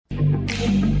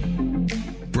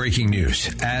Breaking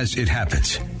news as it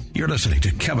happens. You're listening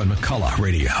to Kevin McCullough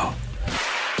Radio.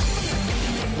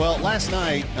 Well, last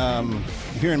night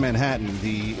here in Manhattan,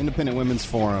 the Independent Women's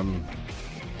Forum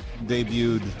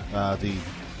debuted the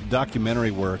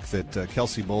documentary work that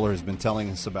Kelsey Bolar has been telling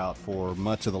us about for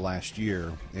much of the last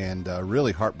year, and a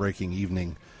really heartbreaking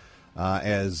evening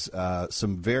as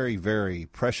some very, very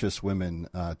precious women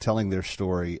telling their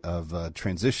story of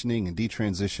transitioning and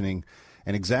detransitioning,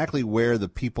 and exactly where the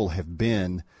people have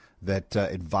been that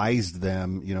advised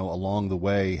them, along the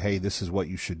way, hey, this is what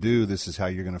you should do, this is how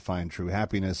you're going to find true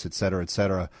happiness, et cetera, et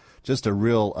cetera. Just a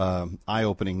real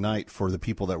eye-opening night for the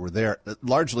people that were there.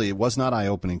 Largely, it was not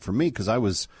eye-opening for me because I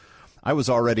was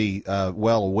already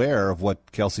well aware of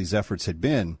what Kelsey's efforts had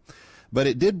been. But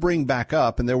it did bring back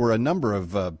up, and there were a number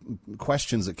of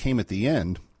questions that came at the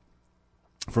end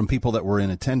from people that were in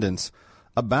attendance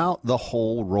about the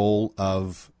whole role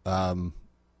of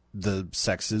the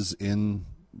sexes in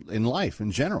life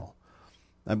in general.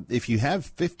 If you have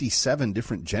 57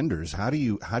 different genders, how do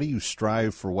you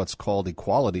strive for what's called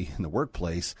equality in the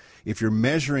workplace if you're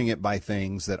measuring it by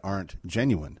things that aren't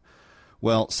genuine?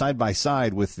 Well, side by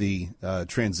side with the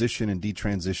transition and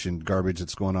detransition garbage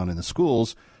that's going on in the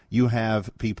schools, you have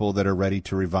people that are ready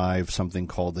to revive something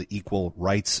called the Equal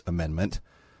Rights Amendment.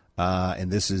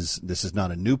 And this is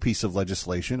not a new piece of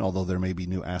legislation, although there may be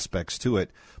new aspects to it,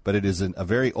 but it is a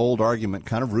very old argument,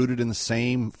 kind of rooted in the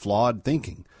same flawed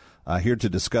thinking. Here to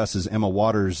discuss is Emma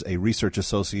Waters, a research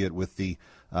associate with the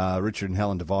Richard and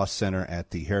Helen DeVos Center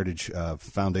at the Heritage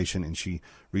Foundation, and she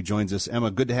rejoins us.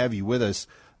 Emma, good to have you with us.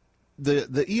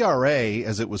 The ERA,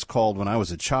 as it was called when I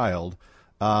was a child,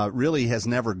 really has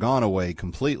never gone away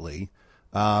completely,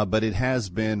 but it has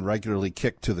been regularly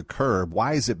kicked to the curb.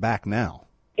 Why is it back now?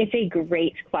 It's a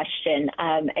great question.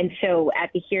 And so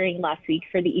at the hearing last week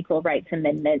for the Equal Rights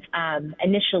Amendment,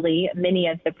 initially, many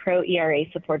of the pro-ERA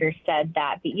supporters said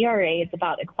that the ERA is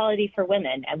about equality for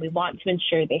women, and we want to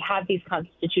ensure they have these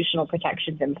constitutional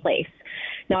protections in place.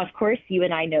 Now, of course, you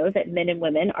and I know that men and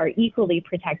women are equally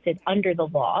protected under the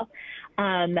law,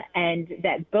 and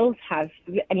that both have,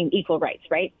 equal rights,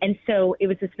 right? And so it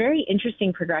was this very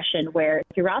interesting progression where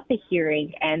throughout the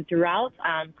hearing and throughout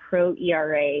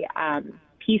pro-ERA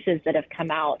pieces that have come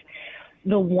out,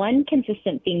 the one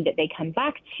consistent thing that they come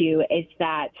back to is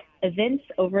that events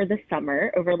over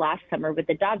last summer with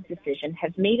the Dobbs decision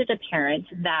have made it apparent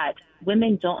that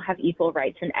women don't have equal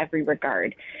rights in every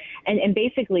regard. And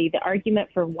basically the argument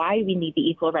for why we need the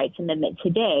Equal Rights Amendment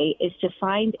today is to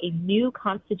find a new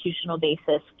constitutional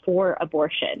basis for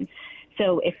abortion.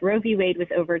 So if Roe v. Wade was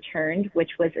overturned,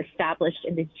 which was established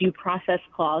in the Due Process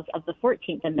Clause of the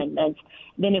 14th Amendment,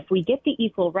 then if we get the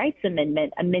Equal Rights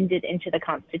Amendment amended into the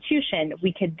Constitution,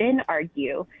 we could then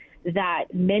argue that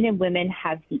men and women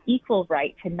have the equal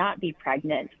right to not be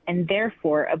pregnant, and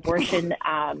therefore abortion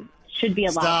should be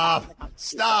allowed.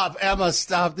 Stop, Emma,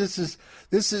 stop. This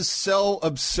is so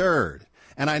absurd.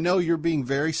 And I know you're being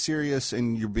very serious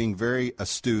and you're being very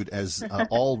astute, as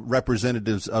all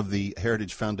representatives of the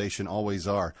Heritage Foundation always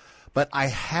are. But I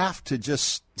have to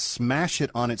just smash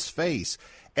it on its face.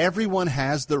 Everyone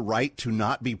has the right to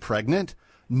not be pregnant?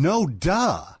 No,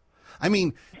 duh. I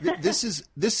mean, this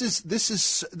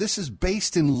is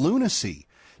based in lunacy.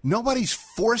 Nobody's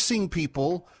forcing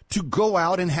people to go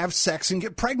out and have sex and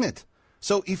get pregnant.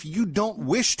 So if you don't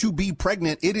wish to be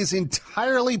pregnant, it is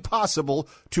entirely possible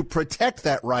to protect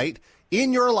that right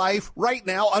in your life right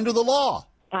now under the law.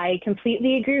 I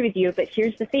completely agree with you, but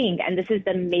here's the thing, and this is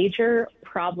the major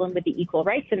problem with the Equal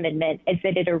Rights Amendment, is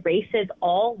that it erases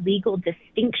all legal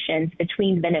distinctions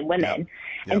between men and women.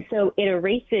 Yep. And so it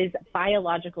erases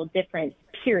biological difference,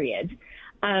 period.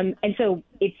 And so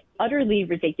it's utterly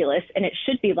ridiculous, and it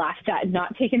should be laughed at and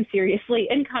not taken seriously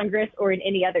in Congress or in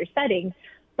any other setting.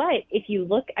 But if you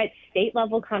look at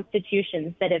state-level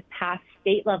constitutions that have passed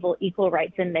state-level equal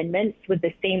rights amendments with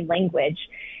the same language,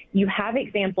 you have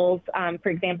examples, for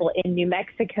example, in New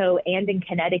Mexico and in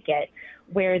Connecticut,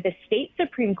 where the state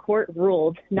Supreme Court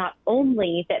ruled not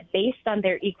only that based on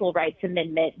their equal rights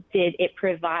amendment did it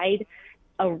provide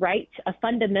a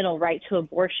fundamental right to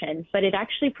abortion, but it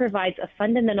actually provides a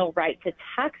fundamental right to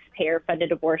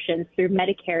taxpayer-funded abortions through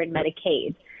Medicare and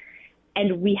Medicaid.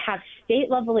 And we have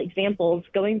state-level examples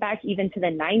going back even to the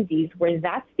 90s where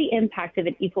that's the impact of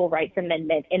an equal rights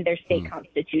amendment in their state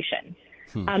constitution.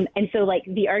 And so,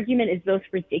 the argument is both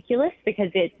ridiculous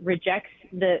because it rejects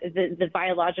the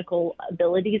biological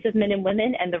abilities of men and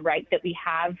women and the right that we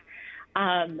have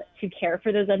to care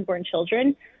for those unborn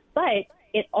children, but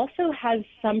it also has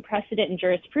some precedent and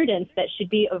jurisprudence that should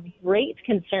be of great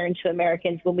concern to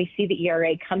Americans when we see the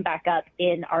ERA come back up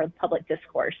in our public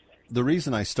discourse. the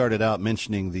reason I started out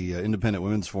mentioning the Independent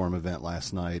Women's Forum event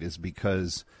last night is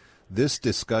because this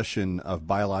discussion of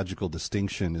biological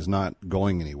distinction is not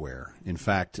going anywhere. In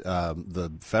fact,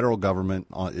 the federal government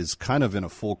is kind of in a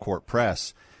full court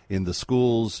press in the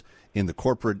schools, in the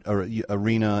corporate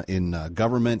arena, in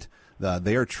government.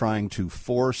 They are trying to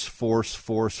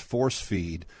force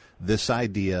feed this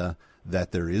idea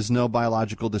that there is no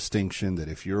biological distinction, that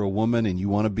if you're a woman and you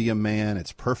want to be a man,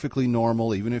 it's perfectly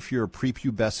normal, even if you're a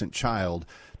prepubescent child,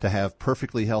 to have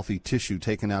perfectly healthy tissue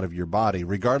taken out of your body,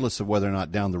 regardless of whether or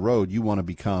not down the road you want to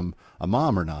become a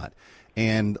mom or not.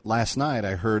 And last night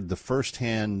I heard the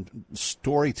firsthand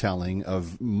storytelling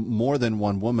of more than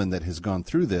one woman that has gone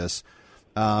through this,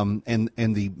 and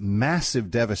the massive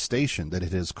devastation that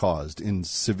it has caused in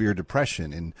severe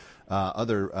depression and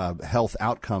other health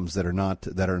outcomes that are not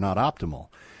optimal.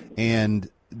 And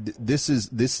this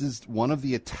is one of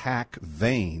the attack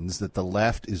veins that the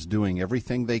left is doing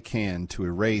everything they can to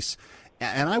erase.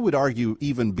 And I would argue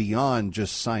even beyond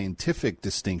just scientific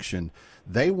distinction,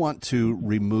 they want to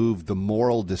remove the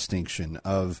moral distinction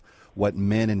of what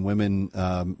men and women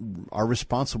are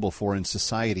responsible for in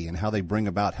society and how they bring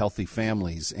about healthy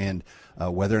families and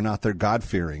whether or not they're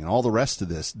God-fearing and all the rest of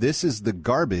this. This is the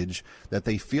garbage that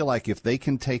they feel like if they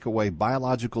can take away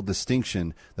biological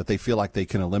distinction, that they feel like they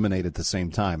can eliminate at the same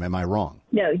time. Am I wrong?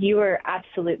 No, you are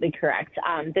absolutely correct.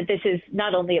 That this is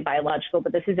not only a biological,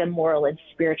 but this is a moral and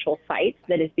spiritual fight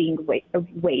that is being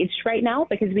waged right now,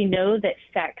 because we know that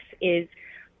sex is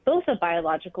both a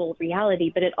biological reality,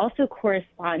 but it also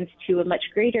corresponds to a much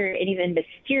greater and even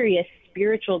mysterious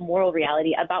spiritual moral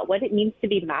reality about what it means to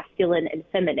be masculine and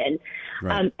feminine.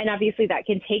 Right. And obviously that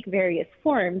can take various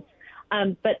forms.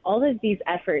 But all of these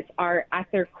efforts are at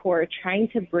their core trying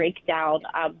to break down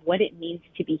what it means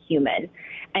to be human.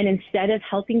 And instead of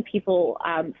helping people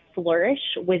flourish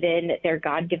within their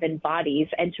God-given bodies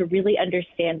and to really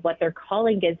understand what their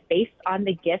calling is based on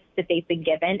the gifts that they've been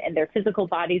given in their physical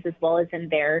bodies as well as in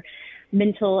their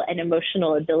mental and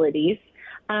emotional abilities,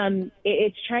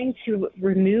 it's trying to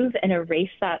remove and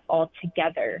erase that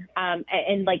altogether.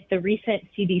 And like the recent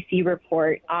CDC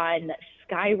report on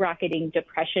skyrocketing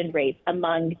depression rates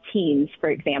among teens, for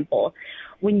example,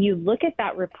 when you look at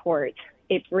that report,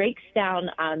 it breaks down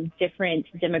different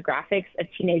demographics of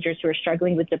teenagers who are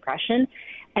struggling with depression.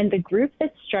 And the group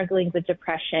that's struggling with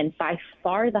depression by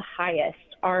far the highest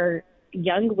are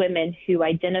young women who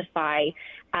identify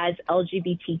as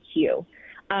LGBTQ.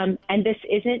 And this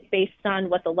isn't based on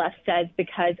what the left says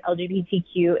because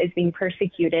LGBTQ is being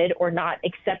persecuted or not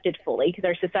accepted fully, because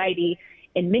our society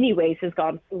in many ways has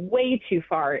gone way too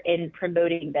far in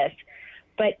promoting this.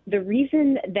 But the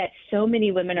reason that so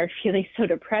many women are feeling so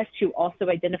depressed who also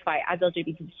identify as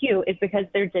LGBTQ is because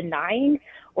they're denying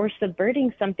or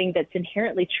subverting something that's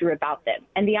inherently true about them.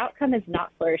 And the outcome is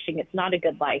not flourishing. It's not a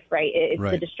good life, right? It's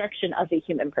right. The destruction of a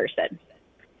human person.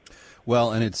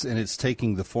 Well, and it's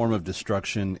taking the form of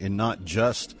destruction in not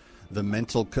just the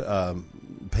mental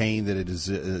pain that it is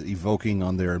evoking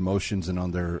on their emotions and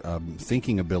on their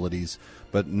thinking abilities,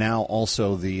 but now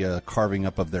also the carving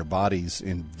up of their bodies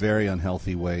in very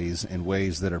unhealthy ways and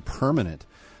ways that are permanent,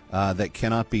 that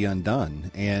cannot be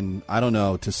undone. And I don't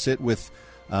know, to sit with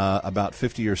about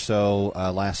 50 or so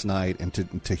last night and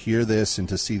to hear this and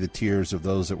to see the tears of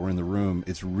those that were in the room,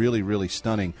 it's really, really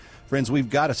stunning. Friends, we've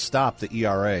got to stop the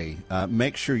ERA.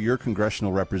 Make sure your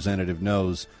congressional representative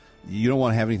knows you don't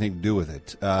want to have anything to do with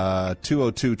it.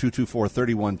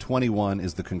 202-224-3121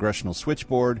 is the congressional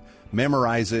switchboard.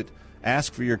 Memorize it.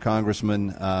 Ask for your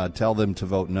congressman. Tell them to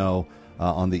vote no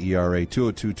on the ERA.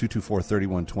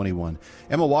 202-224-3121.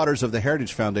 Emma Waters of the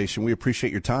Heritage Foundation, we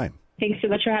appreciate your time. Thanks so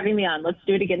much for having me on. Let's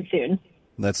do it again soon.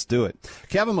 Let's do it.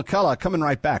 Kevin McCullough coming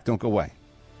right back. Don't go away.